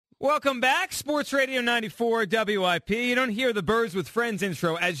Welcome back, Sports Radio 94 WIP. You don't hear the Birds with Friends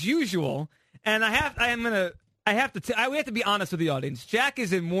intro as usual, and we have to be honest with the audience. Jack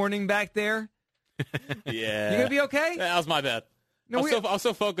is in mourning back there. Yeah, you gonna be okay? That was my bad. No, I was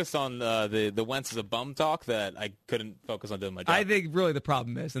so focused on the Wentz is a bum talk that I couldn't focus on doing my job. I think really the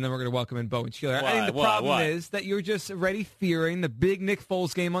problem is, and then we're going to welcome in Bo and Sheila. I think the problem is that you're just already fearing the big Nick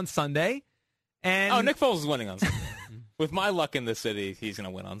Foles game on Sunday. And Nick Foles is winning on Sunday. With my luck in the city, he's going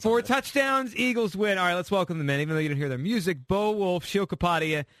to win on Sunday. 4 touchdowns, Eagles win. All right, let's welcome them in. Even though you didn't hear their music, Bo Wolf, Sheil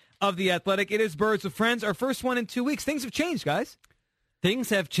Kapadia of The Athletic. It is Birds with Friends, our first one in 2 weeks. Things have changed, guys.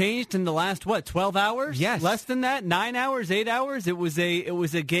 Things have changed in the last, 12 hours? Yes. Less than that? 9 hours, 8 hours? It was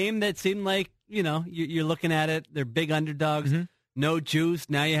a game that seemed like, you're looking at it. They're big underdogs. Mm-hmm. No juice.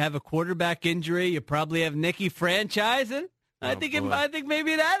 Now you have a quarterback injury. You probably have Nicky franchising. I think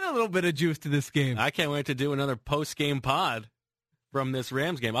maybe it added a little bit of juice to this game. I can't wait to do another post-game pod from this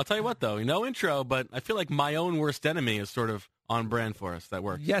Rams game. I'll tell you what, though, no intro, but I feel like my own worst enemy is sort of on brand for us. That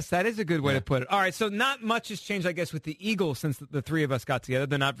works. Yes, that is a good way to put it. All right, so not much has changed, I guess, with the Eagles since the three of us got together.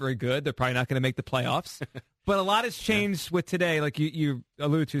 They're not very good. They're probably not going to make the playoffs. But a lot has changed with today, like you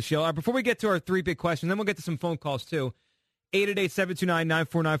alluded to, Sheila. Before we get to our three big questions, then we'll get to some phone calls, too.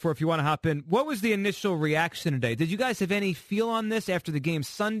 888-729-9494 if you want to hop in. What was the initial reaction today? Did you guys have any feel on this after the game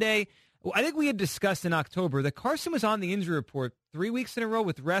Sunday? Well, I think we had discussed in October that Carson was on the injury report 3 weeks in a row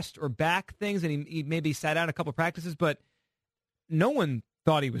with rest or back things, and he maybe sat out a couple practices, but no one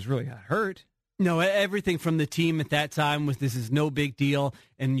thought he was really hurt. No, everything from the team at that time was this is no big deal.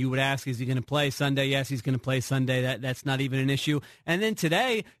 And you would ask, is he going to play Sunday? Yes, he's going to play Sunday. That's not even an issue. And then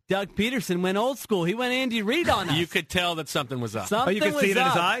today, Doug Peterson went old school. He went Andy Reid on us. You could tell that something was up. You could see it in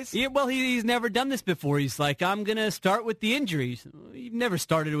his eyes? Yeah, well, he's never done this before. He's like, I'm going to start with the injuries. You've never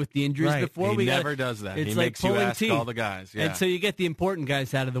started with the injuries before. He never does that. He makes you ask all the guys. Yeah. And so you get the important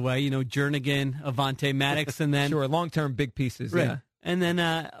guys out of the way. Jernigan, Avonte Maddox, and then... Sure, long-term big pieces, right. Yeah. And then,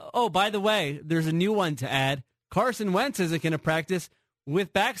 by the way, there's a new one to add. Carson Wentz isn't going to practice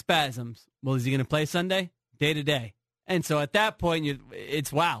with back spasms. Well, is he going to play Sunday? Day to day. And so at that point,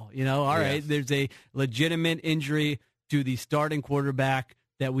 it's wow. All right, there's a legitimate injury to the starting quarterback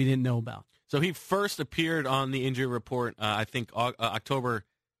that we didn't know about. So he first appeared on the injury report, I think, October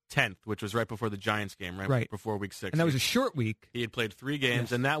 10th, which was right before the Giants game, right before Week 6. And that was a short week. He had played 3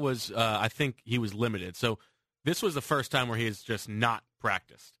 games, and that was, I think, he was limited. So this was the first time where he has just not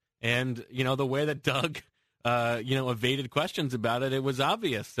practiced. And, the way that Doug, evaded questions about it, it was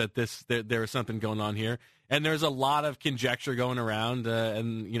obvious that there was something going on here. And there's a lot of conjecture going around,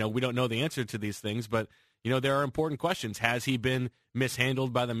 and, we don't know the answer to these things. But, there are important questions. Has he been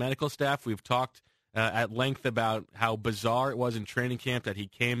mishandled by the medical staff? We've talked at length about how bizarre it was in training camp that he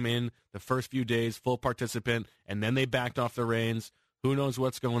came in the first few days, full participant, and then they backed off the reins. Who knows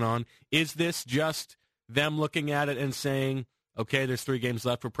what's going on? Is this just them looking at it and saying, okay, there's 3 games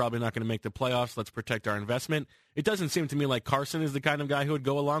left. We're probably not going to make the playoffs. Let's protect our investment. It doesn't seem to me like Carson is the kind of guy who would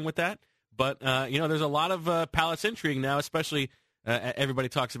go along with that. But, there's a lot of palace intrigue now, especially everybody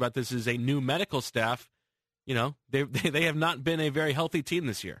talks about this as a new medical staff. They have not been a very healthy team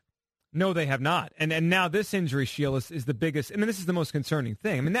this year. No, they have not. And now this injury, Sheila, is the biggest. I mean, this is the most concerning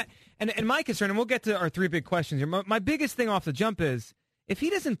thing. I mean, that and my concern, and we'll get to our 3 big questions here. My biggest thing off the jump is if he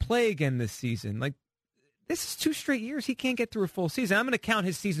doesn't play again this season, like, this is 2 straight years he can't get through a full season. I'm going to count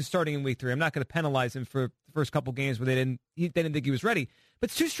his season starting in week 3. I'm not going to penalize him for the first couple games where they didn't think he was ready. But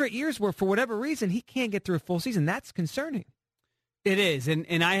it's 2 straight years where, for whatever reason, he can't get through a full season. That's concerning. It is,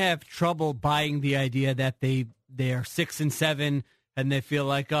 and I have trouble buying the idea that they are 6-7 and they feel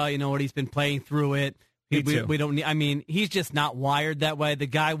like, oh, you know what, he's been playing through it. We don't need. I mean, he's just not wired that way. The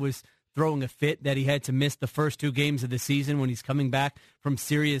guy was throwing a fit that he had to miss the first 2 games of the season when he's coming back from a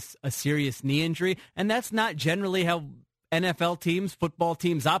serious knee injury. And that's not generally how NFL teams, football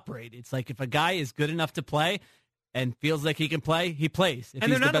teams operate. It's like if a guy is good enough to play and feels like he can play, he plays. And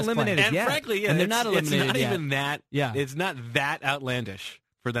they're not eliminated yet. And frankly, they're not eliminated it's not yet. even that. Yeah. It's not that outlandish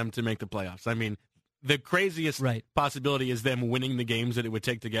for them to make the playoffs. I mean, the craziest possibility is them winning the games that it would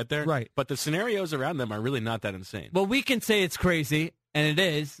take to get there. Right. But the scenarios around them are really not that insane. Well, we can say it's crazy. And it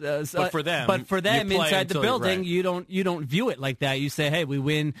is, but for them inside the building, you don't view it like that. You say, "Hey, we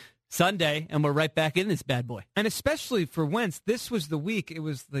win Sunday, and we're right back in this bad boy." And especially for Wentz, this was the week. It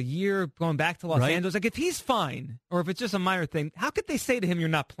was the year going back to Los Angeles. Like, if he's fine, or if it's just a minor thing, how could they say to him, "You're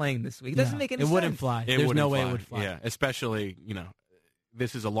not playing this week"? It doesn't make any sense. It wouldn't fly. There's no way it would fly. Yeah, especially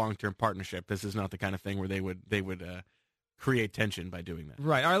this is a long-term partnership. This is not the kind of thing where they would create tension by doing that.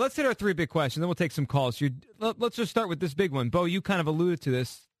 Right. All right, let's hit our 3 big questions, then we'll take some calls. Let's just start with this big one. Bo, you kind of alluded to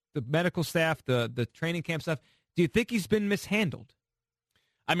this, the medical staff, the training camp stuff. Do you think he's been mishandled?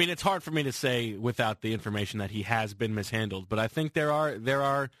 I mean, it's hard for me to say without the information that he has been mishandled, but I think there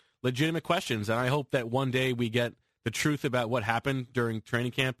are legitimate questions, and I hope that one day we get the truth about what happened during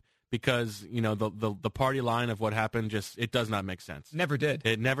training camp, because, you know, the party line of what happened it does not make sense. Never did.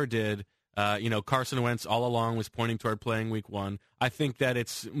 It never did. Carson Wentz all along was pointing toward playing week 1. I think that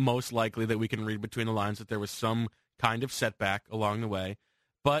it's most likely that we can read between the lines that there was some kind of setback along the way.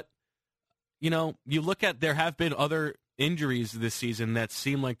 But, you look at, there have been other injuries this season that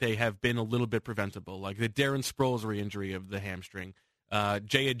seem like they have been a little bit preventable, like the Darren Sproles re-injury of the hamstring,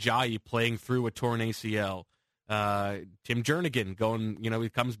 Jay Ajayi playing through a torn ACL, Tim Jernigan going, he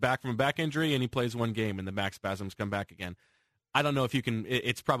comes back from a back injury and he plays one game and the back spasms come back again. I don't know if you can,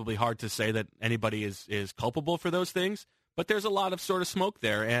 it's probably hard to say that anybody is culpable for those things, but there's a lot of sort of smoke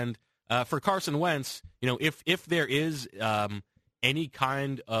there. And for Carson Wentz, if there is any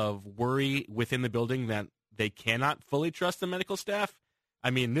kind of worry within the building that they cannot fully trust the medical staff, I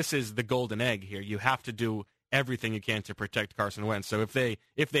mean, this is the golden egg here. You have to do everything you can to protect Carson Wentz. So if they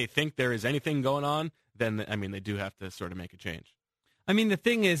think there is anything going on, then, I mean, they do have to sort of make a change. I mean, the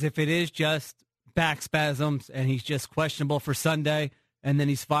thing is, if it is just back spasms and he's just questionable for Sunday and then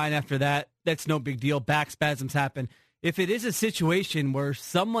he's fine after that, that's no big deal. Back spasms happen. If it is a situation where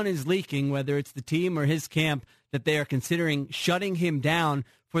someone is leaking, whether it's the team or his camp, that they are considering shutting him down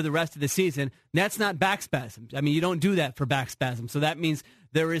for the rest of the season, that's not back spasms. I mean, you don't do that for back spasms. So that means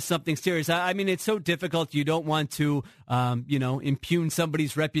there is something serious. I mean, it's so difficult. You don't want to, impugn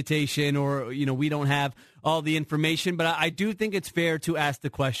somebody's reputation, or, we don't have all the information. But I do think it's fair to ask the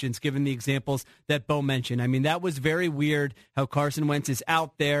questions, given the examples that Bo mentioned. I mean, that was very weird how Carson Wentz is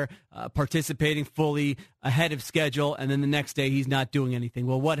out there participating fully ahead of schedule, and then the next day he's not doing anything.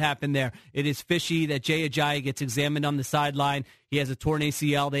 Well, what happened there? It is fishy that Jay Ajayi gets examined on the sideline. He has a torn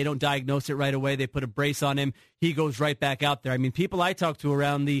ACL. They don't diagnose it right away. They put a brace on him. He goes right back out there. I mean, people I talk to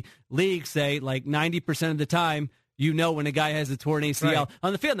around the league say like 90% of the time, when a guy has a torn ACL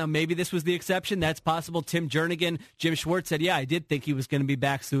on the field. Now, maybe this was the exception. That's possible. Tim Jernigan, Jim Schwartz said, I did think he was going to be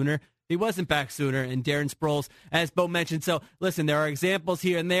back sooner. He wasn't back sooner. And Darren Sproles, as Bo mentioned. So, listen, there are examples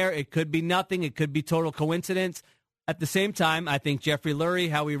here and there. It could be nothing. It could be total coincidence. At the same time, I think Jeffrey Lurie,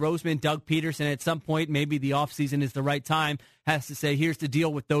 Howie Roseman, Doug Peterson, at some point, maybe the offseason is the right time, has to say, here's the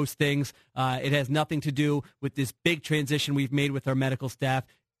deal with those things. It has nothing to do with this big transition we've made with our medical staff.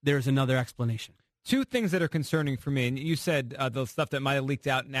 There's another explanation. Two things that are concerning for me, and you said the stuff that might have leaked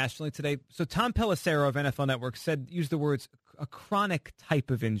out nationally today. So Tom Pelissero of NFL Network used the words a chronic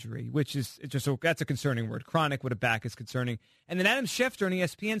type of injury, which is that's a concerning word. Chronic with a back is concerning. And then Adam Schefter on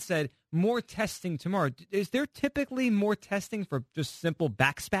ESPN said more testing tomorrow. Is there typically more testing for just simple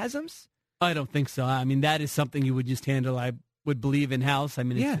back spasms? I don't think so. I mean, that is something you would just handle, I would believe, in-house. I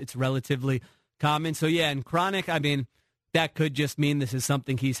mean, it's relatively common. So, and chronic, I mean, that could just mean this is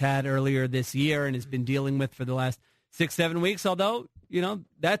something he's had earlier this year and has been dealing with for the last 6-7 weeks. Although,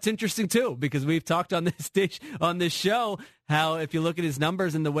 that's interesting too, because we've talked on this stage, on this show, how if you look at his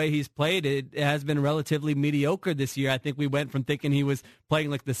numbers and the way he's played, it has been relatively mediocre this year. I think we went from thinking he was playing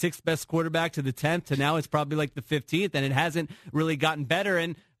like the 6th best quarterback to the 10th to now it's probably like the 15th, and it hasn't really gotten better.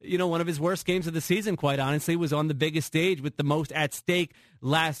 And, one of his worst games of the season, quite honestly, was on the biggest stage with the most at stake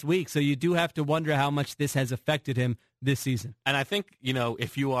last week. So you do have to wonder how much this has affected him this season. And I think,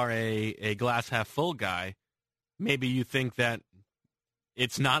 if you are a glass half full guy, maybe you think that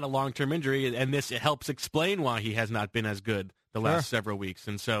it's not a long-term injury, and this helps explain why he has not been as good the last several weeks.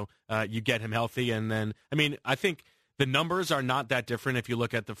 And so you get him healthy, and then, I think the numbers are not that different if you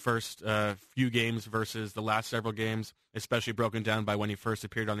look at the first few games versus the last several games, especially broken down by when he first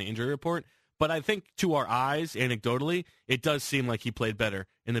appeared on the injury report. But I think to our eyes, anecdotally, it does seem like he played better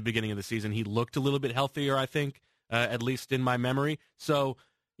in the beginning of the season. He looked a little bit healthier, I think, at least in my memory. So,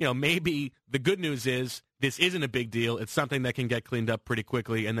 maybe the good news is this isn't a big deal. It's something that can get cleaned up pretty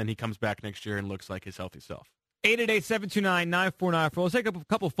quickly, and then he comes back next year and looks like his healthy self. 888-729-9494. Let's take a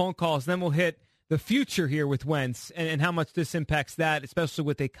couple phone calls, then we'll hit the future here with Wentz and how much this impacts that, especially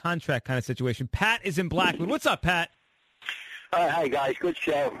with a contract kind of situation. Pat is in Blackwood. What's up, Pat? Hi, guys. Good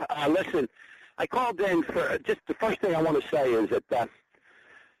show. Listen, I called in for just the first thing I want to say is that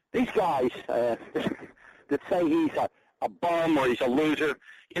these guys that say he's a bum or he's a loser,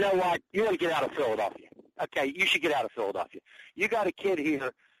 you know what? You got to get out of Philadelphia. Okay, you should get out of Philadelphia. You got a kid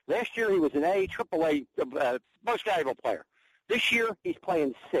here. Last year he was an AAA most valuable player. This year he's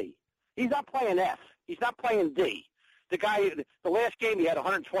playing C. He's not playing F. He's not playing D. The last game he had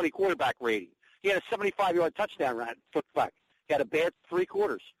 120 quarterback rating. He had a 75-yard touchdown run. He had a bad 3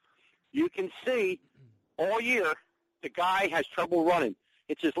 quarters. You can see all year the guy has trouble running.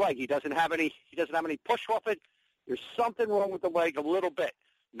 It's his leg. He doesn't have any push off it. There's something wrong with the leg a little bit.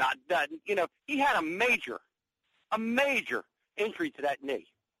 Not that, he had a major injury to that knee.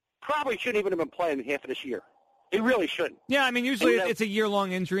 Probably shouldn't even have been playing half of this year. He really shouldn't. Yeah, I mean, usually it's a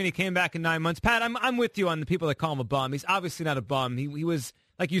year-long injury, and he came back in 9 months. Pat, I'm with you on the people that call him a bum. He's obviously not a bum. He was,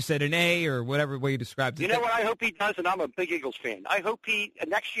 like you said, an A or whatever way you described it. You know what I hope he does, and I'm a big Eagles fan. I hope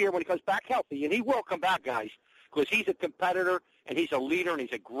next year when he comes back healthy, and he will come back, guys, because he's a competitor, and he's a leader, and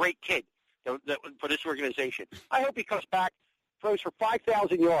he's a great kid for this organization. I hope he comes back, throws for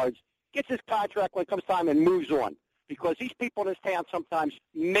 5,000 yards, gets his contract when it comes time, and moves on. Because these people in this town sometimes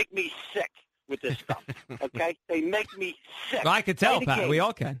make me sick with this stuff, okay? They make me sick. Well, I could tell, Pat. We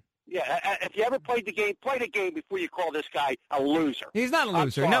all can. Yeah, if you ever played the game, play the game before you call this guy a loser. He's not a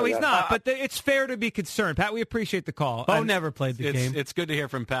loser. No, he's not. But it's fair to be concerned. Pat, we appreciate the call. Bo never played the game. It's good to hear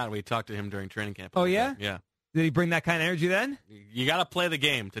from Pat. We talked to him during training camp. Oh, yeah? Yeah. Did he bring that kind of energy then? You got to play the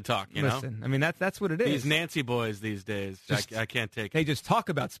game to talk, Listen, I mean, that's what it is. These Nancy boys these days, I can't take it. They just talk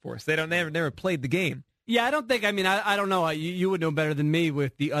about sports. They never played the game. Yeah, I don't think, I don't know. You would know better than me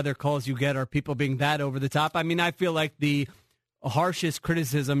with the other calls you get or people being that over the top. I mean, I feel like the harshest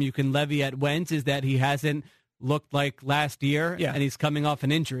criticism you can levy at Wentz is that he hasn't looked like last year, and he's coming off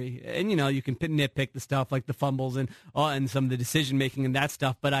an injury. And, you can nitpick the stuff like the fumbles and some of the decision-making and that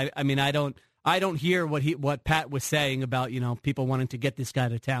stuff. But, I don't hear what Pat was saying about, people wanting to get this guy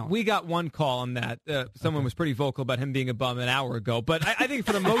to town. We got one call on that. Someone was pretty vocal about him being a bum an hour ago. But I think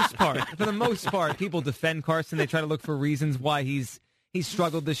for the most part, people defend Carson. They try to look for reasons why he's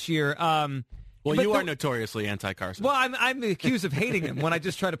struggled this year. Well, you are notoriously anti-Carson. Well, I'm accused of hating him when I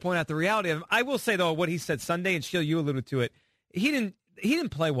just try to point out the reality of him. I will say, though, what he said Sunday, and Sheil, you alluded to it, he didn't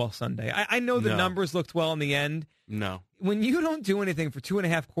play well Sunday. I know the numbers looked well in the end. No. When you don't do anything for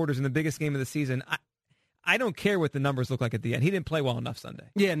 2.5 quarters in the biggest game of the season, I don't care what the numbers look like at the end. He didn't play well enough Sunday.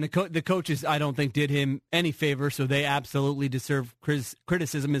 Yeah, and the coaches, I don't think, did him any favor, so they absolutely deserve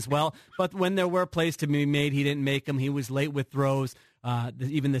criticism as well. But when there were plays to be made, he didn't make them. He was late with throws.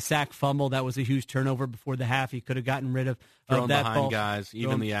 Even the sack fumble, that was a huge turnover before the half. He could have gotten rid of that behind ball. Guys,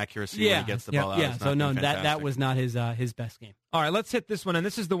 even the accuracy when he gets the ball out. Yeah, so no, that was not his best game. All right, let's hit this one, and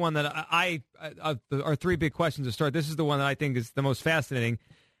this is the one that our three big questions to start. This is the one that I think is the most fascinating.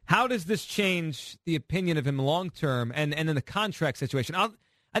 How does this change the opinion of him long term, and in the contract situation?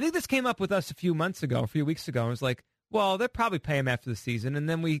 I think this came up with us a few weeks ago. It was like, well, they'll probably pay him after the season, and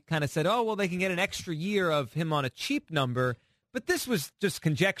then we kind of said, oh, well, they can get an extra year of him on a cheap number. But this was just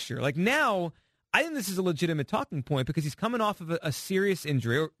conjecture. Like now, I think this is a legitimate talking point because he's coming off of a serious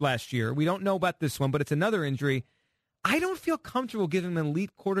injury last year. We don't know about this one, but it's another injury. I don't feel comfortable giving him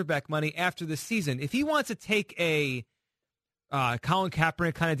elite quarterback money after this season. If he wants to take a Colin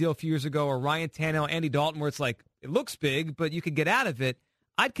Kaepernick kind of deal a few years ago, or Ryan Tannehill, Andy Dalton, where it's like, it looks big, but you could get out of it,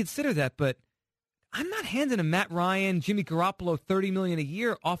 I'd consider that. But I'm not handing a Matt Ryan, Jimmy Garoppolo $30 million a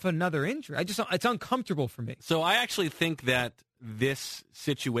year off another injury. It's uncomfortable for me. So I actually think that this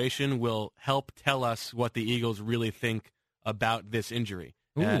situation will help tell us what the Eagles really think about this injury.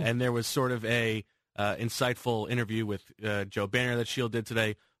 And there was sort of a insightful interview with Joe Banner that Sheil did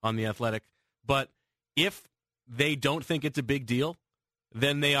today on The Athletic. But if they don't think it's a big deal,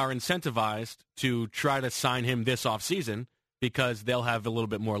 then they are incentivized to try to sign him this offseason, because they'll have a little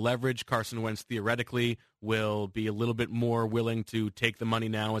bit more leverage. Carson Wentz theoretically will be a little bit more willing to take the money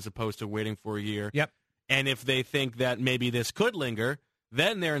now as opposed to waiting for a year. Yep. And if they think that maybe this could linger,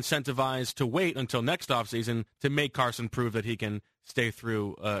 then they're incentivized to wait until next offseason to make Carson prove that he can stay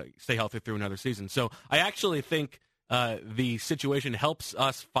healthy through another season. So I actually think the situation helps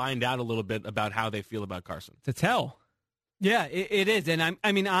us find out a little bit about how they feel about Carson. To tell. Yeah, it is. And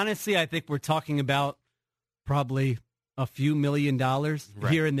I mean, honestly, I think we're talking about probably a few $1 million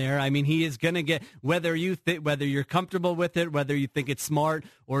here and there. I mean, he is going to get, whether you're comfortable with it, whether you think it's smart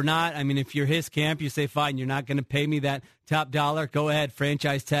or not. I mean, if you're his camp, you say, fine, you're not going to pay me that top dollar. Go ahead,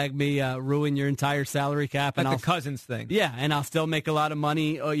 franchise tag me, ruin your entire salary cap. Like the Cousins thing. Yeah, and I'll still make a lot of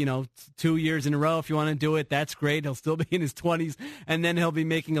money, 2 years in a row. If you want to do it, that's great. He'll still be in his 20s, and then he'll be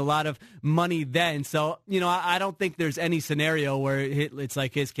making a lot of money then. So, I don't think there's any scenario where it's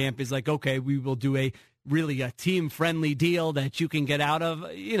like his camp is like, okay, we will do a team-friendly deal that you can get out of.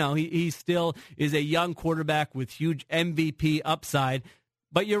 He still is a young quarterback with huge MVP upside.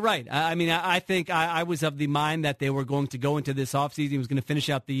 But you're right. I mean, I think I was of the mind that they were going to go into this offseason. He was going to finish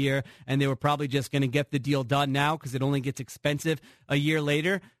out the year, and they were probably just going to get the deal done now because it only gets expensive a year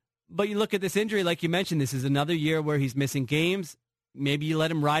later. But you look at this injury, like you mentioned, this is another year where he's missing games. Maybe you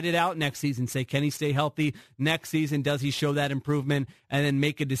let him ride it out next season. Say, can he stay healthy next season? Does he show that improvement? And then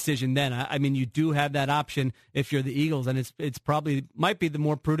make a decision then. I mean, you do have that option if you're the Eagles, and it's probably might be the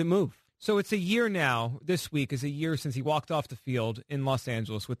more prudent move. So it's a year now. This week is a year since he walked off the field in Los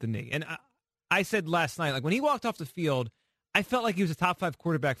Angeles with the knee. And I said last night, like when he walked off the field, I felt like he was a top 5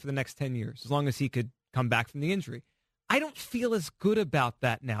 quarterback for the next 10 years, as long as he could come back from the injury. I don't feel as good about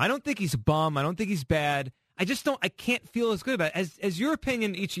that now. I don't think he's a bum. I don't think he's bad. I can't feel as good about it. Has your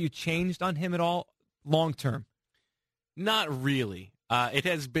opinion, each of you, changed on him at all long term? Not really. It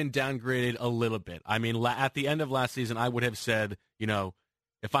has been downgraded a little bit. I mean, at the end of last season, I would have said,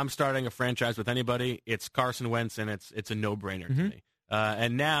 if I'm starting a franchise with anybody, it's Carson Wentz, and it's a no-brainer to me.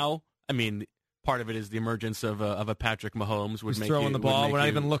 And now, I mean, part of it is the emergence of a Patrick Mahomes. He's throwing the ball. We're not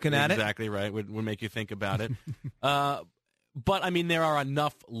even looking at it. Exactly right. Would make you think about it. But, I mean, there are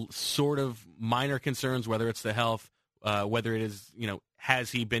enough sort of minor concerns, whether it's the health, whether it is,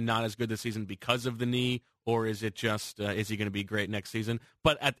 has he been not as good this season because of the knee, or is it just, is he going to be great next season?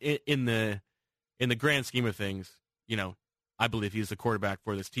 But in the grand scheme of things, I believe he's the quarterback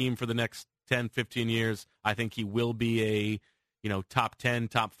for this team for the next 10, 15 years. I think he will be a, top 10,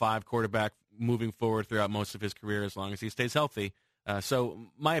 top 5 quarterback moving forward throughout most of his career as long as he stays healthy. So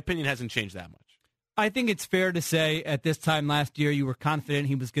my opinion hasn't changed that much. I think it's fair to say at this time last year you were confident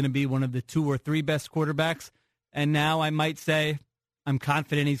he was going to be one of the 2 or 3 best quarterbacks, and now I might say I'm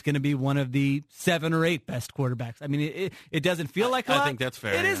confident he's going to be one of the 7 or 8 best quarterbacks. I mean, it doesn't feel like a lot. I think that's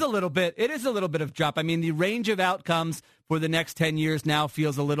fair. It is a little bit. It is a little bit of drop. I mean, the range of outcomes for the next 10 years now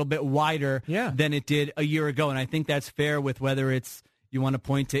feels a little bit wider than it did a year ago, and I think that's fair with whether it's you want to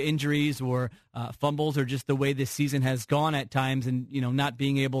point to injuries or fumbles or just the way this season has gone at times and, not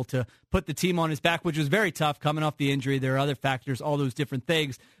being able to put the team on his back, which was very tough coming off the injury. There are other factors, all those different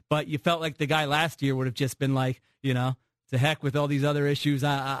things. But you felt like the guy last year would have just been like, to heck with all these other issues.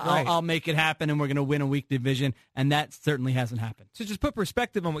 I'll make it happen and we're going to win a weak division. And that certainly hasn't happened. So just put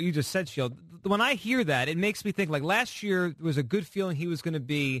perspective on what you just said, Shield. When I hear that, it makes me think like last year was a good feeling he was going to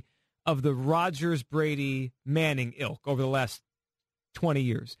be of the Rodgers, Brady, Manning ilk over the last 20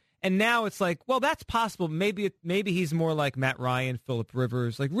 years. And now it's like, well, that's possible. Maybe he's more like Matt Ryan, Phillip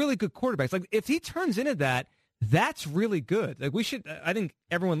Rivers, like really good quarterbacks. Like if he turns into that, that's really good. Like I think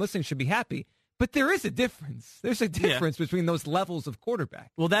everyone listening should be happy. But there is a difference. There's a difference between those levels of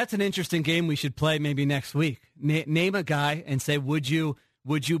quarterback. Well, that's an interesting game we should play maybe next week. Name a guy and say, would you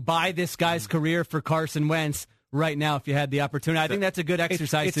buy this guy's career for Carson Wentz right now if you had the opportunity? I think that's a good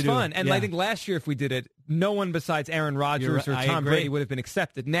exercise to do. It's fun. And I think last year if we did it, no one besides Aaron Rodgers or Tom Brady would have been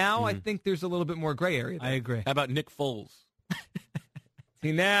accepted. Now I think there's a little bit more gray area there. I agree. How about Nick Foles?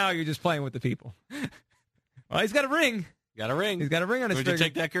 See, now you're just playing with the people. Well, he's got a ring. Got a ring. He's got a ring on his finger. Would you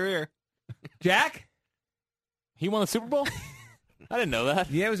take that career? Jack? He won the Super Bowl? I didn't know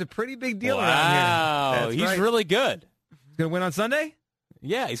that. Yeah, it was a pretty big deal around here. Wow, he's really good. He's going to win on Sunday?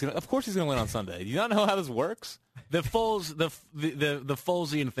 Yeah, of course he's going to win on Sunday. Do you not know how this works? The Foles, the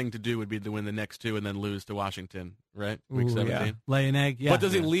Folesian thing to do would be to win the next 2 and then lose to Washington, right? Week 17. Yeah. Lay an egg. Yeah. But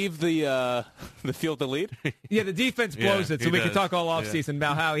does he leave the field to lead? Yeah, the defense blows it, so we can talk all offseason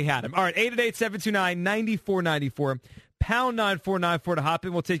about how he had him. All right, 888-729-9494. Pound 9494 to hop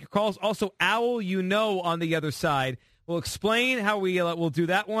in. We'll take your calls. Also, Owl on the other side. We'll explain how we'll do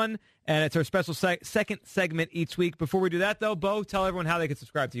that one, and it's our special second segment each week. Before we do that, though, Bo, tell everyone how they can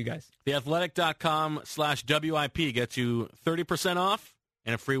subscribe to you guys. TheAthletic.com/WIP gets you 30% off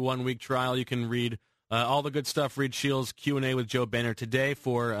and a free 1-week trial. You can read all the good stuff. Read Shields' Q&A with Joe Banner today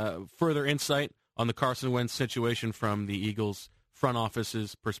for further insight on the Carson Wentz situation from the Eagles front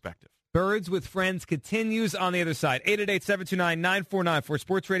office's perspective. Birds with Friends continues on the other side. 888-729-9494,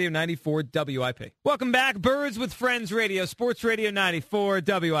 Sports Radio 94 WIP. Welcome back, Birds with Friends Radio, Sports Radio 94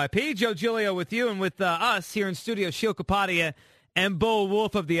 WIP. Joe Giglio with you and with us here in studio, Sheil Kapadia and Bo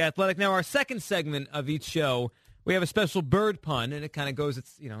Wolf of The Athletic. Now, our second segment of each show, we have a special bird pun, and it kind of goes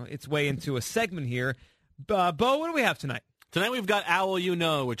its way into a segment here. Bo, what do we have tonight? Tonight we've got Owl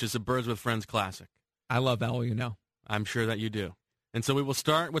which is a Birds with Friends classic. I love Owl I'm sure that you do. And so we will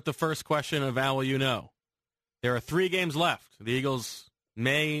start with the first question of Owl There are 3 games left. The Eagles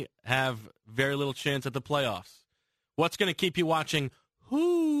may have very little chance at the playoffs. What's going to keep you watching?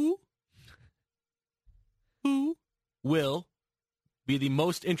 Who will be the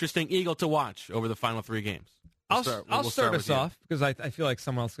most interesting Eagle to watch over the final 3 games? I'll start us off because I feel like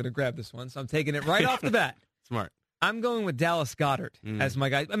someone else is going to grab this one, so I'm taking it right off the bat. Smart. I'm going with Dallas Goedert as my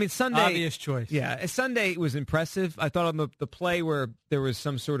guy. I mean, Sunday... Obvious choice. Yeah, Sunday was impressive. I thought on the play where there was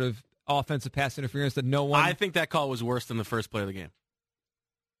some sort of offensive pass interference that no one... I think that call was worse than the first play of the game.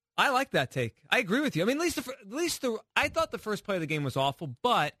 I like that take. I agree with you. I mean, I thought the first play of the game was awful,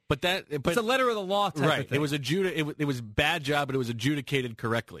 but it's a letter of the law type of thing. It was a bad job, but it was adjudicated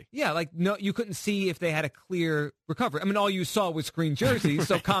correctly. Yeah, like no, you couldn't see if they had a clear recovery. I mean, all you saw was green jerseys,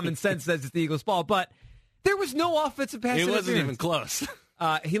 so common sense says it's the Eagles' ball. But there was no offensive pass. It wasn't even close.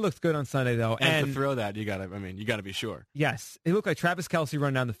 He looked good on Sunday, though. And to throw that, you got to be sure. Yes, it looked like Travis Kelce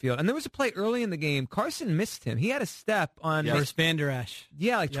run down the field. And there was a play early in the game. Carson missed him. He had a step on First Van Der Esch.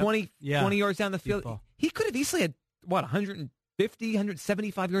 Yeah, like 20 yards down the field. He could have easily had 150,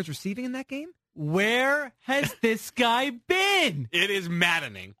 175 yards receiving in that game. Where has this guy been? It is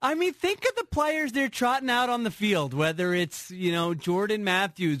maddening. I mean, think of the players they're trotting out on the field, whether it's, Jordan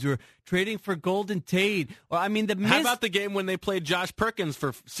Matthews or trading for Golden Tate. Or how about the game when they played Josh Perkins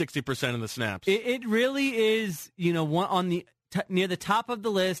for 60% of the snaps? It really is, one on the near the top of the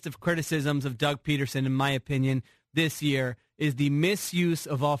list of criticisms of Doug Peterson, in my opinion, this year is the misuse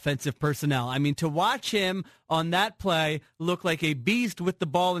of offensive personnel. I mean, to watch him on that play look like a beast with the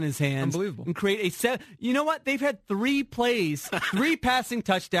ball in his hands. Unbelievable. And create you know what? They've had 3 plays, 3 passing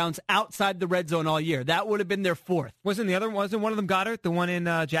touchdowns outside the red zone all year. That would have been their 4th. Wasn't one of them Goddard, the one in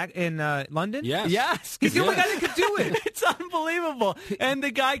London? Yes. He's the only guy that could do it. It's unbelievable. And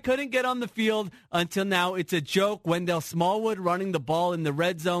the guy couldn't get on the field until now. It's a joke. Wendell Smallwood running the ball in the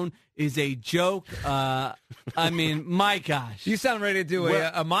red zone is a joke. My gosh. You sound ready to do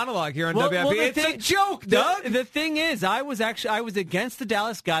a monologue here on WFP. It's a joke, Doug. The thing is, I was against the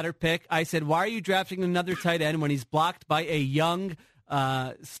Dallas Goedert pick. I said, why are you drafting another tight end when he's blocked by a young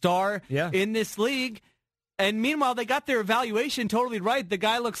star in this league? And meanwhile, they got their evaluation totally right. The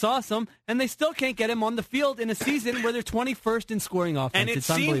guy looks awesome, and they still can't get him on the field in a season where they're 21st in scoring offense. And it's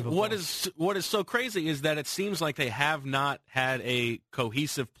unbelievable. What is so crazy is that it seems like they have not had a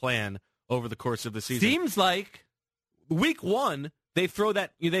cohesive plan over the course of the season. Seems like week 1, they throw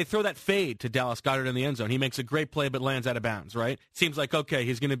that fade to Dallas Goedert in the end zone. He makes a great play but lands out of bounds, right? Seems like, okay,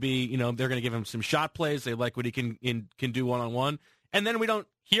 he's going to be, they're going to give him some shot plays. They like what he can do one-on-one. And then we don't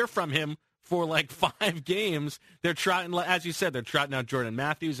hear from him for like 5 games. They're trotting, as you said, they're trotting out Jordan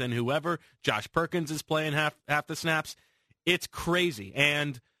Matthews and whoever. Josh Perkins is playing half the snaps. It's crazy.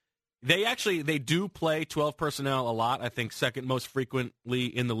 And they do play 12 personnel a lot, I think second most frequently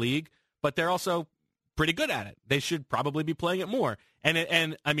in the league, but they're also pretty good at it. They should probably be playing it more.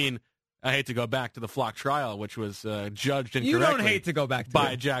 And I hate to go back to the flock trial, which was judged incorrectly. You don't hate to go back to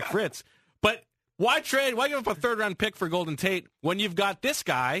by Jack Fritz. But why trade? Why give up a 3rd-round pick for Golden Tate when you've got this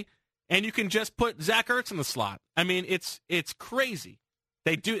guy and you can just put Zach Ertz in the slot? I mean, it's crazy.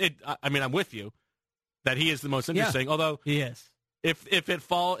 They do it. I'm with you that he is the most interesting. Yeah, although he is. If it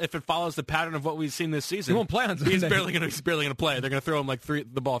follows the pattern of what we've seen this season, he won't play on Sunday. He's barely going to play. They're going to throw him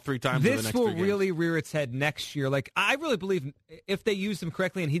the ball 3 times. This in the next will 3 games. really rear its head next year. Like, I really believe if they use him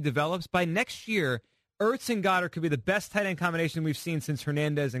correctly and he develops by next year, Ertz and Goddard could be the best tight end combination we've seen since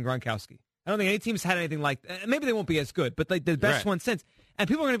Hernandez and Gronkowski. I don't think any team's had anything like that. Maybe they won't be as good, but like the best one since. And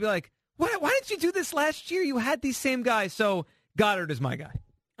people are going to be like, why didn't you do this last year? You had these same guys. So Goddard is my guy.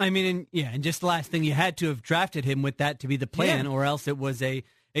 I mean, and just the last thing, you had to have drafted him with that to be the plan, or else it was a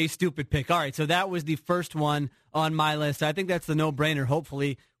stupid pick. All right, so that was the first one on my list. I think that's the no-brainer.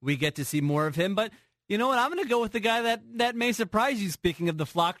 Hopefully we get to see more of him. But you know what? I'm going to go with the guy that may surprise you, speaking of the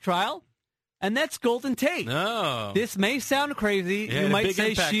flock trial, and that's Golden Tate. No. This may sound crazy. Yeah, you might big say,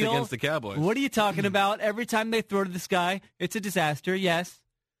 impact Shield, against the Cowboys. What are you talking about? Every time they throw to this guy, it's a disaster. Yes.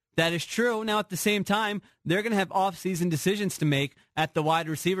 That is true. Now, at the same time, they're going to have off-season decisions to make at the wide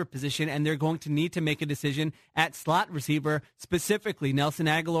receiver position, and they're going to need to make a decision at slot receiver specifically. Nelson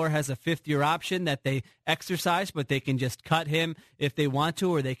Aguilar has a 5th-year option that they exercise, but they can just cut him if they want to,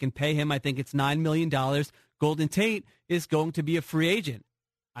 or they can pay him, I think it's $9 million. Golden Tate is going to be a free agent.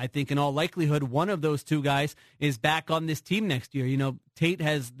 I think in all likelihood, one of those 2 guys is back on this team next year. Tate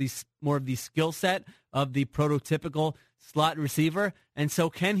has more of the skill set of the prototypical slot receiver, and so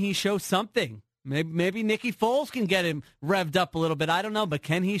can he show something? Maybe Nicky Foles can get him revved up a little bit. I don't know, but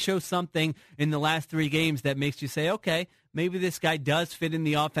can he show something in the last 3 games that makes you say, okay, maybe this guy does fit in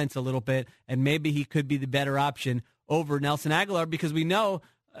the offense a little bit, and maybe he could be the better option over Nelson Aguilar, because we know,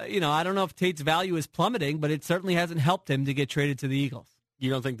 I don't know if Tate's value is plummeting, but it certainly hasn't helped him to get traded to the Eagles.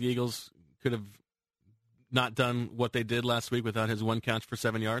 You don't think the Eagles could have not done what they did last week without his 1 catch for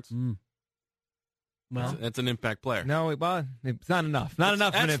 7 yards? Well, that's an impact player. No, it's not enough. Not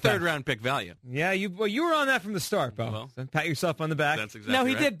enough. That's 3rd-round pick value. Yeah, you were on that from the start, Bo. Well, so pat yourself on the back. That's exactly No,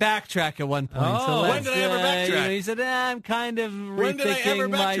 he right. did backtrack at one point. Oh, when did I ever backtrack? He said, I'm kind of When did I ever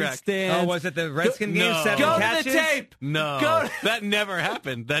rethinking my backtrack? stance. Oh, was it the Redskin game? No. 7 Go catches? to the tape. No, that never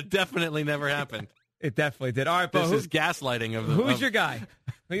happened. That definitely never happened. It definitely did. All right, Bo. This is gaslighting of the. Who's your guy?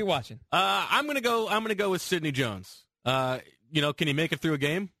 Who are you watching? I'm gonna go with Sidney Jones. Can he make it through a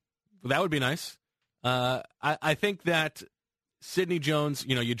game? That would be nice. I think that Sidney Jones,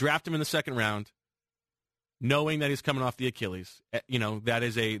 you draft him in the second round, knowing that he's coming off the Achilles. That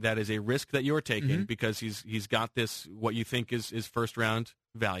is a risk that you're taking because he's got this what you think is first round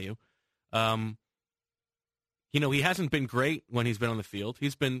value. He hasn't been great when he's been on the field.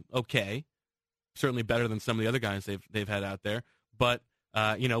 He's been okay, certainly better than some of the other guys they've had out there. But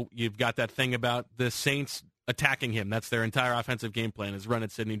you've got that thing about the Saints attacking him. That's their entire offensive game plan is run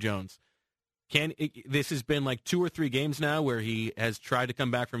at Sidney Jones. This has been like 2 or 3 games now where he has tried to come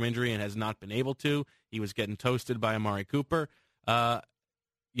back from injury and has not been able to. He was getting toasted by Amari Cooper. They've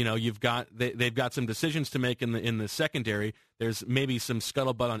got some decisions to make in the secondary. There's maybe some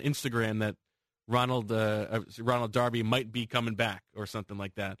scuttlebutt on Instagram that Ronald Darby might be coming back or something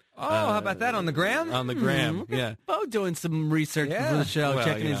like that. Oh, how about that on the gram? On the gram, yeah. Bo doing some research for the show,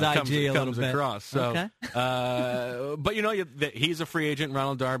 checking his IG a little bit. Across. So, okay. But he's a free agent,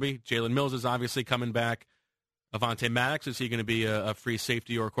 Ronald Darby. Jalen Mills is obviously coming back. Avonte Maddox, is he going to be a free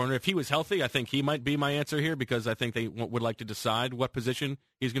safety or corner? If he was healthy, I think he might be my answer here because I think they would like to decide what position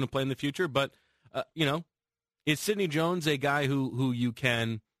he's going to play in the future. But, is Sidney Jones a guy who you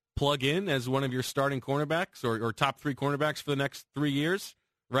can plug in as one of your starting cornerbacks or top 3 cornerbacks for the next 3 years?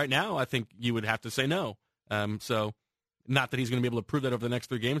 Right now, I think you would have to say no. So not that he's going to be able to prove that over the next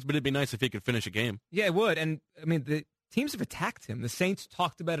 3 games, but it'd be nice if he could finish a game. Yeah, it would. And, the teams have attacked him. The Saints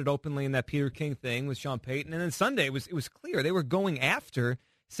talked about it openly in that Peter King thing with Sean Payton. And then Sunday, it was clear. They were going after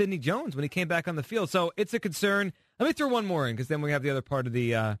Sidney Jones when he came back on the field. So it's a concern. Let me throw one more in because then we have the other part of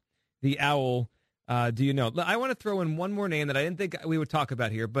the Owl. Do you know? I want to throw in one more name that I didn't think we would talk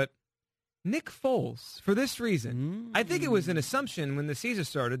about here, but Nick Foles, for this reason. I think it was an assumption when the season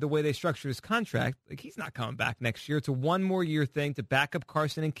started, the way they structured his contract, like he's not coming back next year. It's a 1-more-year thing to back up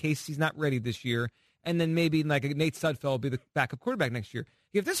Carson in case he's not ready this year, and then maybe like Nate Sudfeld will be the backup quarterback next year.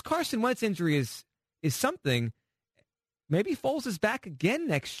 If this Carson Wentz injury is something, maybe Foles is back again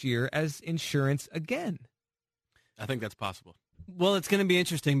next year as insurance again. I think that's possible. Well, it's going to be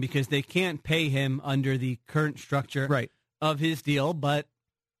interesting because they can't pay him under the current structure of his deal, but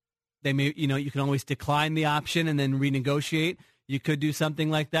they may, you can always decline the option and then renegotiate. You could do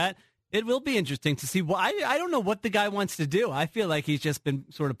something like that. It will be interesting to see. Well, I don't know what the guy wants to do. I feel like he's just been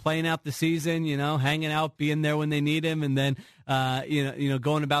sort of playing out the season, hanging out, being there when they need him, and then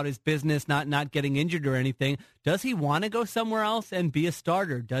going about his business, not getting injured or anything. Does he want to go somewhere else and be a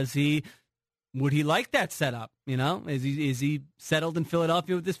starter? Would he like that setup? Is he settled in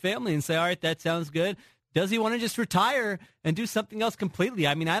Philadelphia with his family and say, all right, that sounds good? Does he want to just retire and do something else completely?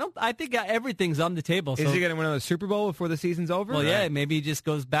 I think everything's on the table. So. Is he going to win another Super Bowl before the season's over? Well, yeah, maybe he just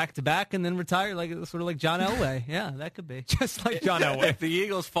goes back to back and then retire, sort of like John Elway. Yeah, that could be. Just like John Elway. If the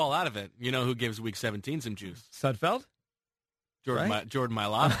Eagles fall out of it, who gives Week 17 some juice? Sudfeld? Jordan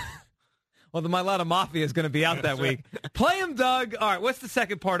Mailata. Well, the Mailata Mafia is going to be out that week. Play him, Doug. All right, what's the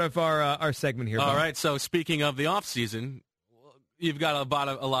second part of our segment here? All right, so speaking of the offseason, you've got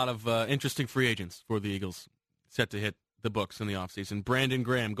a lot of interesting free agents for the Eagles set to hit the books in the offseason. Brandon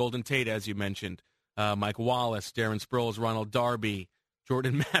Graham, Golden Tate, as you mentioned, Mike Wallace, Darren Sproles, Ronald Darby,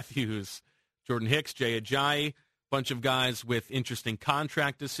 Jordan Matthews, Jordan Hicks, Jay Ajayi, bunch of guys with interesting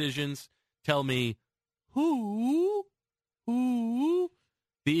contract decisions. Tell me who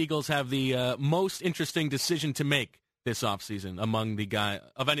the Eagles have the most interesting decision to make this offseason among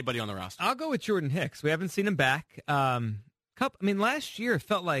of anybody on the roster. I'll go with Jordan Hicks. We haven't seen him back. Last year it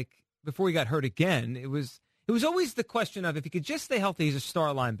felt like before he got hurt again, it was always the question of if he could just stay healthy, he's a star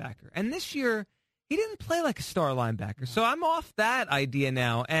linebacker. And this year, he didn't play like a star linebacker. So I'm off that idea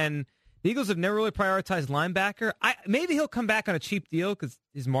now. And the Eagles have never really prioritized linebacker. Maybe he'll come back on a cheap deal because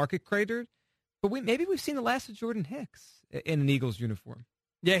his market cratered. But maybe we've seen the last of Jordan Hicks in an Eagles uniform.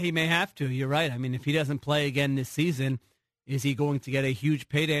 Yeah, he may have to. You're right. If he doesn't play again this season, is he going to get a huge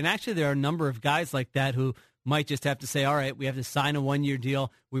payday? And actually, there are a number of guys like that who might just have to say, all right, we have to sign a 1-year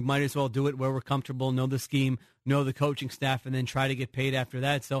deal. We might as well do it where we're comfortable, know the scheme, know the coaching staff, and then try to get paid after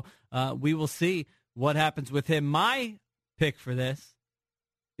that. So we will see what happens with him. My pick for this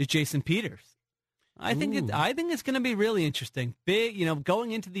is Jason Peters. I think it's going to be really interesting. Big,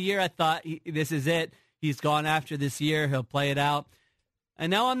 going into the year, I thought this is it. He's gone after this year. He'll play it out. And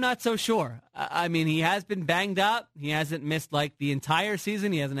now I'm not so sure. He has been banged up. He hasn't missed the entire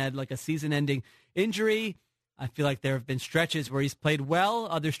season. He hasn't had a season-ending injury. I feel like there have been stretches where he's played well,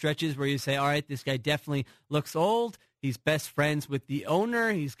 other stretches where you say, all right, this guy definitely looks old. He's best friends with the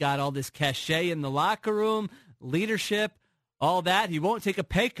owner. He's got all this cachet in the locker room, leadership, all that. He won't take a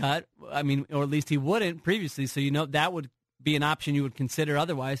pay cut. Or at least he wouldn't previously. So, that would be an option you would consider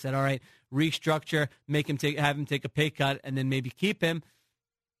otherwise. That all right, restructure, have him take a pay cut, and then maybe keep him.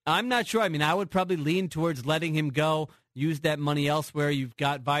 I'm not sure. I mean, I would probably lean towards letting him go. Use that money elsewhere. You've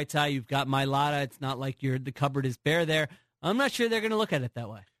got Vaitai, you've got Mailata. It's not like the cupboard is bare there. I'm not sure they're going to look at it that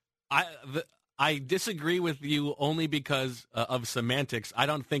way. I disagree with you only because of semantics. I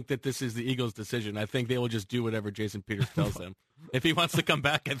don't think that this is the Eagles' decision. I think they will just do whatever Jason Peters tells them. If he wants to come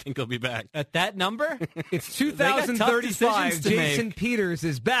back, I think he'll be back. At that number? It's 2035. Jason Peters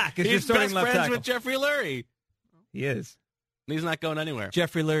is back as your starting left tackle. He's best friends with Jeffrey Lurie. He is. He's not going anywhere.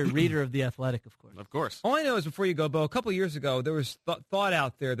 Jeffrey Lurie, reader of The Athletic, of course. Of course. All I know is, before you go, Bo, a couple years ago, there was thought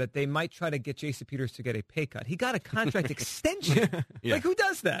out there that they might try to get Jason Peters to get a pay cut. He got a contract extension. Yeah. Like, who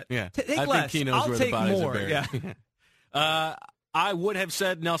does that? Yeah. Take I less. think he knows I'll where take the bodies more. are buried. Yeah. I would have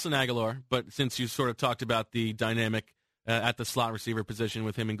said Nelson Aguilar, but since you sort of talked about the dynamic at the slot receiver position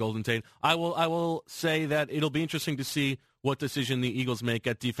with him and Golden Tate, I will say that it'll be interesting to see what decision the Eagles make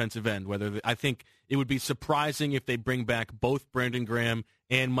at defensive end. I think it would be surprising if they bring back both Brandon Graham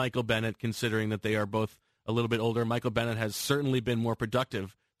and Michael Bennett, considering that they are both a little bit older. Michael Bennett has certainly been more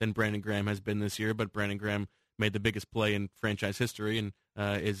productive than Brandon Graham has been this year, but Brandon Graham made the biggest play in franchise history and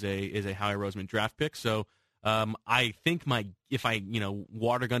is a Howie Roseman draft pick. So I think if I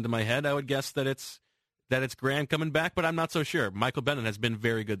water gun to my head, I would guess that it's Graham coming back, but I'm not so sure. Michael Bennett has been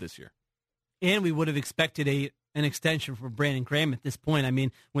very good this year. And we would have expected an extension for Brandon Graham at this point. I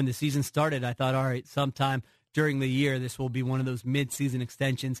mean, when the season started, I thought, all right, sometime during the year, this will be one of those mid-season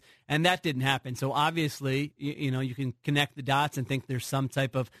extensions, and that didn't happen. So obviously, you can connect the dots and think there's some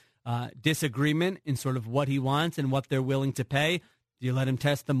type of disagreement in sort of what he wants and what they're willing to pay. Do you let him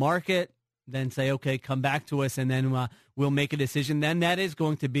test the market, then say, okay, come back to us, and then we'll make a decision? Then that is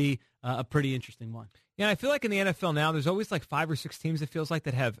going to be a pretty interesting one. Yeah, I feel like in the NFL now, there's always like 5 or 6 teams, it feels like,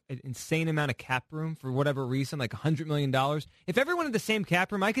 that have an insane amount of cap room for whatever reason, like $100 million. If everyone had the same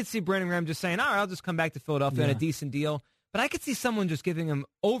cap room, I could see Brandon Graham just saying, all right, I'll just come back to Philadelphia on a decent deal. But I could see someone just giving him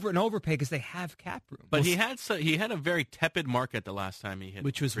over and overpay because they have cap room. But he had a very tepid market the last time he hit,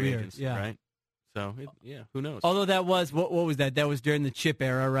 which was weird, agency, right? So, who knows? Although that was, what was that? That was during the Chip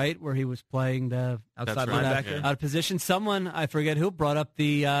era, right, where he was playing the outside linebacker. Out of position. Someone, I forget who, brought up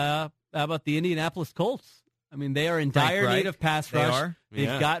about the Indianapolis Colts. I mean, they are in dire need of pass rush.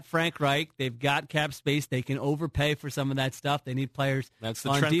 They've got Frank Reich. They've got cap space. They can overpay for some of that stuff. They need players. That's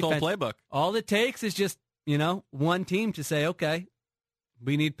the Trent Cole playbook. All it takes is just, one team to say, okay,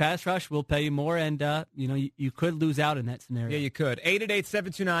 we need pass rush. We'll pay you more. And, you could lose out in that scenario. Yeah, you could.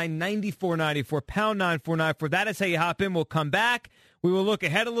 888-729-9494, pound 9494. That is how you hop in. We'll come back. We will look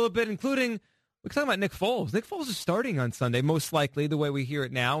ahead a little bit, including we're talking about Nick Foles. Nick Foles is starting on Sunday, most likely, the way we hear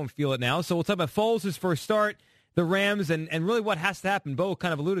it now and feel it now. So we'll talk about Foles' first start, the Rams, and really what has to happen. Bo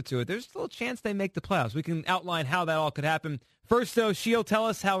kind of alluded to it. There's still a chance they make the playoffs. We can outline how that all could happen. First, though, Sheil, tell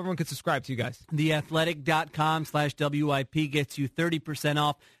us how everyone can subscribe to you guys. TheAthletic.com/WIP gets you 30%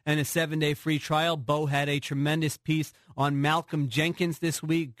 off and a 7-day free trial. Bo had a tremendous piece on Malcolm Jenkins this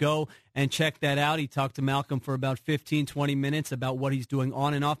week. Go and check that out. He talked to Malcolm for about 15, 20 minutes about what he's doing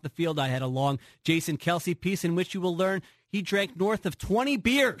on and off the field. I had a long Jason Kelsey piece in which you will learn he drank north of 20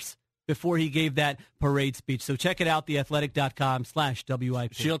 beers before he gave that parade speech. So check it out,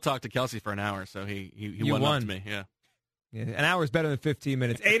 theathletic.com/WIP. She'll talk to Kelsey for an hour, so he won up to me. Yeah. Yeah, an hour is better than 15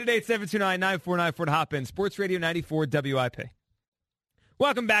 minutes. 888-729-9494 to hop in. Sports Radio 94 WIP.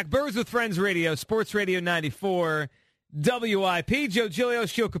 Welcome back. Birds with Friends Radio, Sports Radio 94 WIP. Joe Giglio,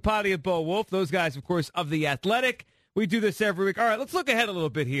 Sheil Kapadia, Bo Wolf. Those guys, of course, of The Athletic. We do this every week. All right, let's look ahead a little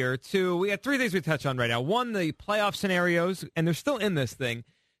bit here. We got 3 things we touch on right now. 1, the playoff scenarios, and they're still in this thing.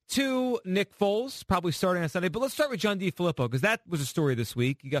 2, Nick Foles, probably starting on Sunday. But let's start with John DeFilippo, because that was a story this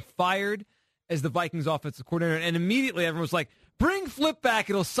week. He got fired as the Vikings offensive coordinator, and immediately everyone was like, bring Flip back,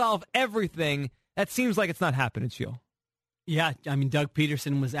 it'll solve everything. That seems like it's not happening, Sheil. Yeah, I mean, Doug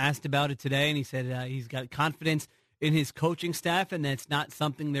Peterson was asked about it today, and he said he's got confidence in his coaching staff, and that's not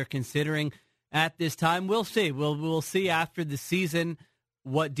something they're considering at this time. We'll see. We'll see after the season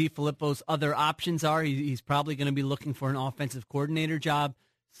what DeFilippo's other options are. He's probably going to be looking for an offensive coordinator job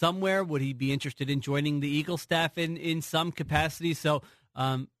somewhere. Would he be interested in joining the Eagles staff in some capacity? So,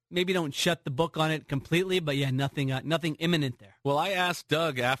 maybe don't shut the book on it completely, but yeah, nothing imminent there. Well, I asked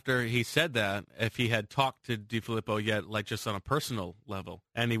Doug after he said that if he had talked to DeFilippo yet, like just on a personal level,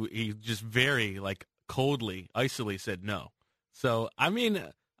 and he just very coldly, icily said no. So I mean,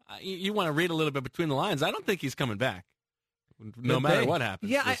 you want to read a little bit between the lines. I don't think he's coming back, no matter what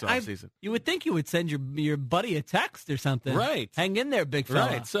happens this offseason. You would think you would send your buddy a text or something. Right. Hang in there, big fella.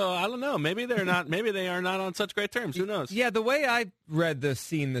 Right. So I don't know. Maybe they're not. Maybe they are not on such great terms. Who knows? Yeah, the way I read the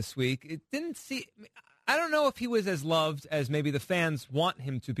scene this week, it didn't see. I don't know if he was as loved as maybe the fans want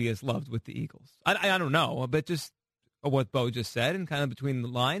him to be as loved with the Eagles. I don't know, but just what Bo just said and kind of between the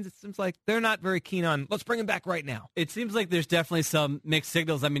lines, it seems like they're not very keen on, let's bring him back right now. It seems like there's definitely some mixed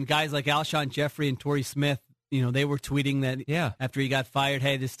signals. I mean, guys like Alshon Jeffrey and Torrey Smith, they were tweeting that after he got fired,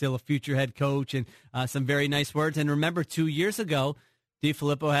 hey, there's still a future head coach, and some very nice words. And remember, 2 years ago,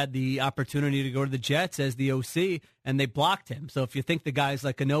 DeFilippo had the opportunity to go to the Jets as the OC, and they blocked him. So if you think the guy's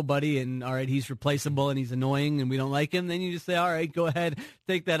like a nobody and, all right, he's replaceable and he's annoying and we don't like him, then you just say, all right, go ahead,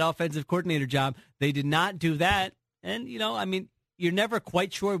 take that offensive coordinator job. They did not do that. And, you're never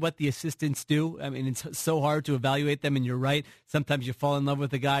quite sure what the assistants do. I mean, it's so hard to evaluate them, and you're right. Sometimes you fall in love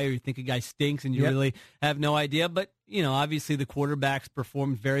with a guy or you think a guy stinks and you really have no idea. But, obviously the quarterbacks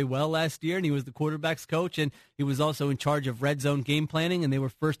performed very well last year, and he was the quarterback's coach, and he was also in charge of red zone game planning, and they were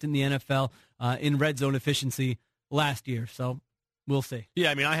first in the NFL in red zone efficiency last year. So we'll see.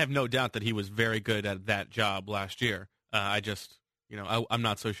 Yeah, I have no doubt that he was very good at that job last year. I'm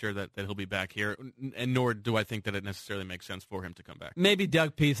not so sure that he'll be back here, and nor do I think that it necessarily makes sense for him to come back. Maybe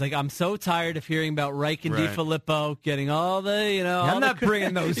Doug Pease. I'm so tired of hearing about Reich and DeFilippo getting all the, I'm not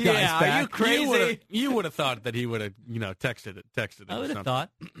bringing those guys back. Are you crazy? You would have thought that he would have, texted it. I would have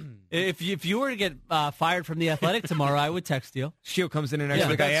thought. If you were to get fired from The Athletic tomorrow, I would text you. Sheil comes in and next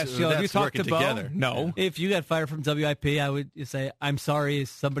week I asked Sheil, have you talked to Bo? Together. No. If you got fired from WIP, I would say, I'm sorry, is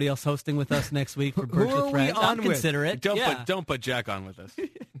somebody else hosting with us next week for Birds with Friends? I'll consider it. Don't put Jack on with us.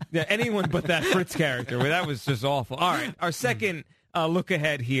 Yeah, anyone but that Fritz character. Well, that was just awful. All right, our second look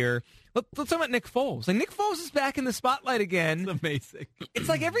ahead here. Let's talk about Nick Foles. Like, Nick Foles is back in the spotlight again. It's amazing. It's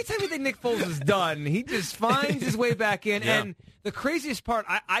like every time you think Nick Foles is done, he just finds his way back in. Yeah. And the craziest part,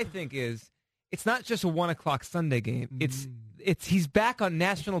 I think, is it's not just a 1 o'clock Sunday game. It's he's back on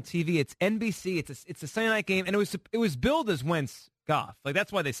national TV. It's NBC. It's a Sunday night game, and it was billed as Wentz Goff. Like,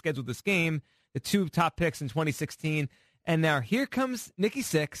 that's why they scheduled this game. The 2 top picks in 2016. And now here comes Nicky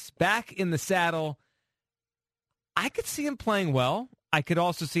Six back in the saddle. I could see him playing well. I could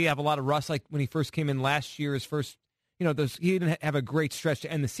also see have a lot of rust, like when he first came in last year. His first, he didn't have a great stretch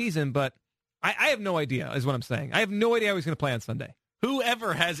to end the season. But I have no idea, is what I'm saying. I have no idea how he's going to play on Sunday.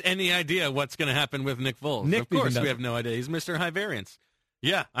 Whoever has any idea what's going to happen with Nick Foles? Of course, we have no idea. He's Mr. High Variance.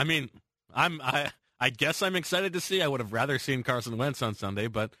 Yeah, I guess I'm excited to see. I would have rather seen Carson Wentz on Sunday,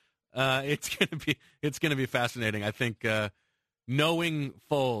 but. It's gonna be fascinating. I think knowing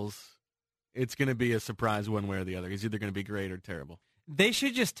Foles, it's gonna be a surprise one way or the other. He's either gonna be great or terrible. They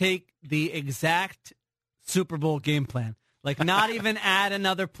should just take the exact Super Bowl game plan, like not even add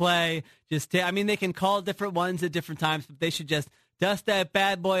another play. They can call different ones at different times, but they should just dust that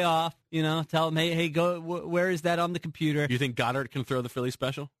bad boy off. Tell them, hey, go. Where is that on the computer? You think Goddard can throw the Philly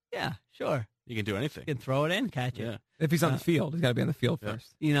special? Yeah, sure. He can do anything. He can throw it in, catch it. Yeah. If he's on the field, he's got to be on the field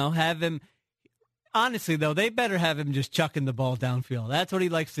first. Have him. Honestly, though, they better have him just chucking the ball downfield. That's what he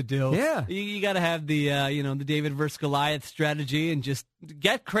likes to do. Yeah. You got to have the, the David versus Goliath strategy and just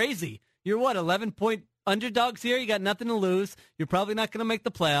get crazy. You're 11-point underdogs here. You got nothing to lose. You're probably not going to make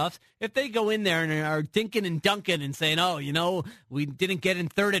the playoffs. If they go in there and are dinking and dunking and saying, we didn't get in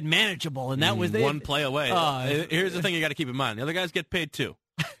third and manageable, and that was one play away. Here's the thing you got to keep in mind. The other guys get paid too.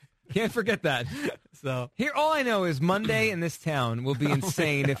 Can't forget that. So here, all I know is Monday in this town will be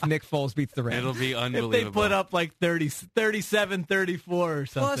insane if Nick Foles beats the Rams. It'll be unbelievable. If they put up like 37, 34 or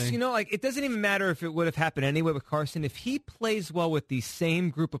something. Plus, it doesn't even matter if it would have happened anyway with Carson. If he plays well with the same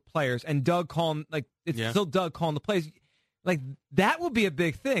group of players and Doug calling, still Doug calling the plays, that will be a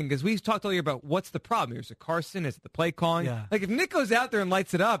big thing because we've talked all year about what's the problem. Is it Carson? Is it the play calling? Yeah. If Nick goes out there and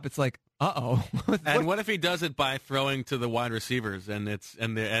lights it up, it's like, uh-oh. And what if he does it by throwing to the wide receivers and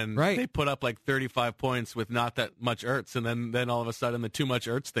they put up like 35 points with not that much Ertz, and then all of a sudden the too much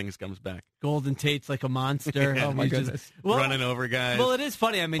Ertz things comes back. Golden Tate's like a monster. Oh my goodness. Running over guys. Well, it is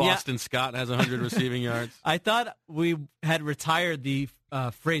funny. Boston Scott has 100 receiving yards. I thought we had retired the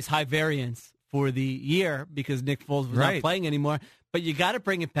phrase high variance for the year because Nick Foles was not playing anymore, but you got to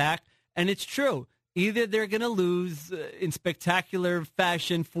bring it back, and it's true. Either they're going to lose in spectacular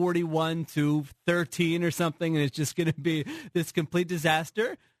fashion 41-13 or something, and it's just going to be this complete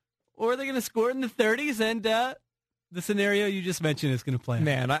disaster, or they're going to score in the 30s, and the scenario you just mentioned is going to play out.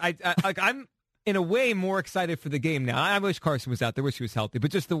 Man, I'm in a way more excited for the game now. I wish Carson was out there, wish he was healthy,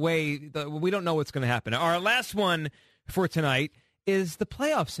 but just the way we don't know what's going to happen. Our last one for tonight is the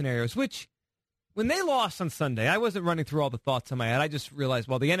playoff scenarios, which when they lost on Sunday, I wasn't running through all the thoughts in my head. I just realized,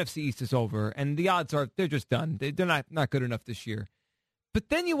 well, the NFC East is over, and the odds are they're just done. They're not good enough this year. But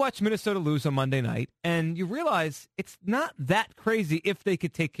then you watch Minnesota lose on Monday night, and you realize it's not that crazy if they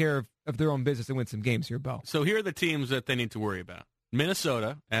could take care of their own business and win some games here, Bo. So here are the teams that they need to worry about.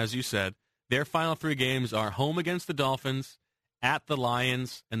 Minnesota, as you said, Their final 3 games are home against the Dolphins, at the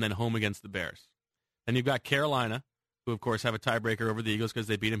Lions, and then home against the Bears. Then you've got Carolina, who, of course, have a tiebreaker over the Eagles because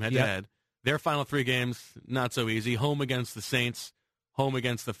they beat them head-to-head. Their final 3 games, not so easy. Home against the Saints, home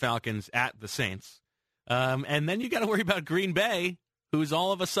against the Falcons, at the Saints. And then you got to worry about Green Bay, who's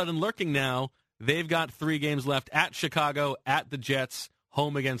all of a sudden lurking now. They've got 3 games left at Chicago, at the Jets,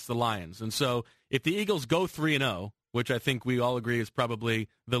 home against the Lions. And so if the Eagles go 3-0, which I think we all agree is probably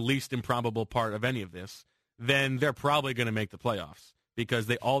the least improbable part of any of this, then they're probably going to make the playoffs because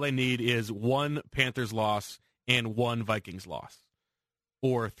all they need is 1 Panthers loss and 1 Vikings loss,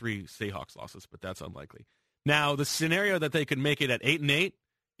 or 3 Seahawks losses, but that's unlikely. Now, the scenario that they could make it at 8-8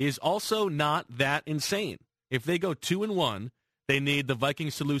 is also not that insane. If they go 2-1, they need the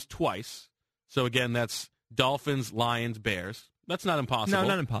Vikings to lose twice. So again, that's Dolphins, Lions, Bears. That's not impossible. No,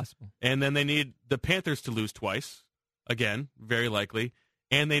 not impossible. And then they need the Panthers to lose twice. Again, very likely.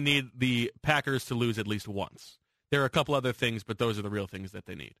 And they need the Packers to lose at least once. There are a couple other things, but those are the real things that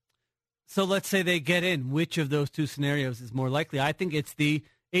they need. So let's say they get in. Which of those 2 scenarios is more likely? I think it's the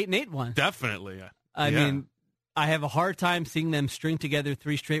 8-8 one. Definitely. I mean, I have a hard time seeing them string together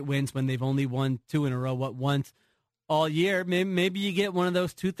 3 straight wins when they've only won 2 in a row, once all year. Maybe you get one of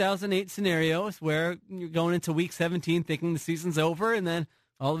those 2008 scenarios where you're going into week 17 thinking the season's over, and then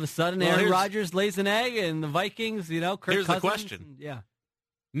all of a sudden Aaron Rodgers lays an egg, and the Vikings, Kirk Here's Cousins. the question. Yeah.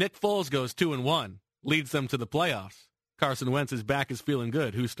 Nick Foles goes 2-1, leads them to the playoffs. Carson Wentz's back is feeling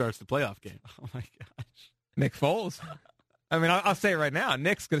good. Who starts the playoff game? Oh, my gosh. Nick Foles. I mean, I'll say it right now.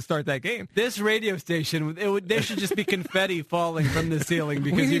 Nick's going to start that game. This radio station, there should just be confetti falling from the ceiling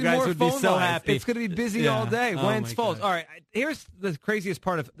because you guys would be so happy. It's going to be busy all day. Wentz, Foles. God. All right, here's the craziest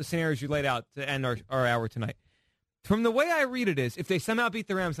part of the scenarios you laid out to end our hour tonight. From the way I read it is, if they somehow beat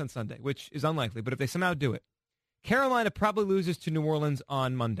the Rams on Sunday, which is unlikely, but if they somehow do it, Carolina probably loses to New Orleans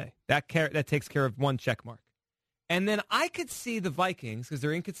on Monday. That takes care of 1 check mark. And then I could see the Vikings, because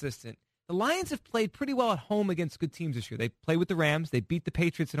they're inconsistent. The Lions have played pretty well at home against good teams this year. They played with the Rams. They beat the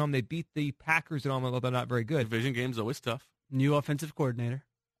Patriots at home. They beat the Packers at home, although they're not very good. Division game's always tough. New offensive coordinator.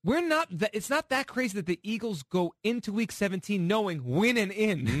 It's not that crazy that the Eagles go into Week 17 knowing win and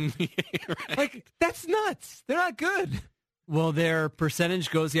in. Right. Like, that's nuts. They're not good. Well, their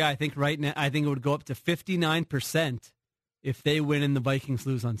percentage goes, I think right now, I think it would go up to 59% if they win and the Vikings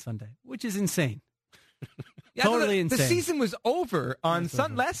lose on Sunday, which is insane. Totally insane. The season was over on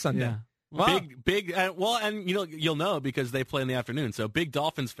last Sunday. Yeah. Wow. Big, and you'll know because they play in the afternoon. So big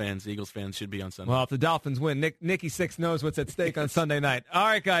Dolphins fans, Eagles fans should be on Sunday. Well, if the Dolphins win, Nicky Six knows what's at stake on Sunday night. All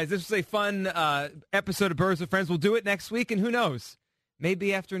right, guys, this was a fun episode of Birds with Friends. We'll do it next week, and who knows?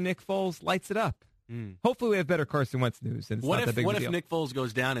 Maybe after Nick Foles lights it up. Hopefully we have better Carson Wentz news. And what if Nick Foles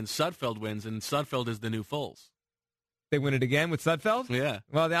goes down and Sudfeld wins, and Sudfeld is the new Foles? They win it again with Sudfeld? Yeah.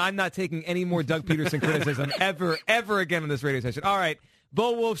 Well, I'm not taking any more Doug Peterson criticism ever again on this radio station. All right.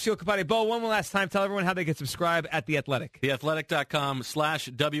 Bo Wolf, Sheil Kapati. Bo, one more last time. Tell everyone how they can subscribe at The Athletic.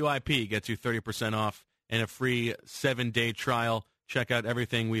 TheAthletic.com/WIP gets you 30% off and a free 7-day trial. Check out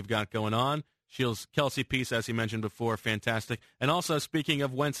everything we've got going on. Sheil's Kelsey piece, as he mentioned before, fantastic. And also, speaking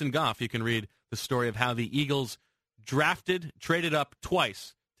of Wentz and Goff, you can read the story of how the Eagles traded up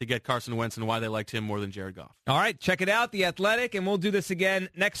twice to get Carson Wentz and why they liked him more than Jared Goff. All right, check it out, The Athletic, and we'll do this again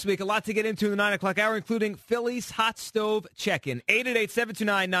next week. A lot to get into in the 9 o'clock hour, including Philly's Hot Stove Check-In.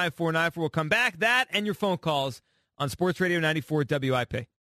 888-729-9494. We'll come back. That and your phone calls on Sports Radio 94 WIP.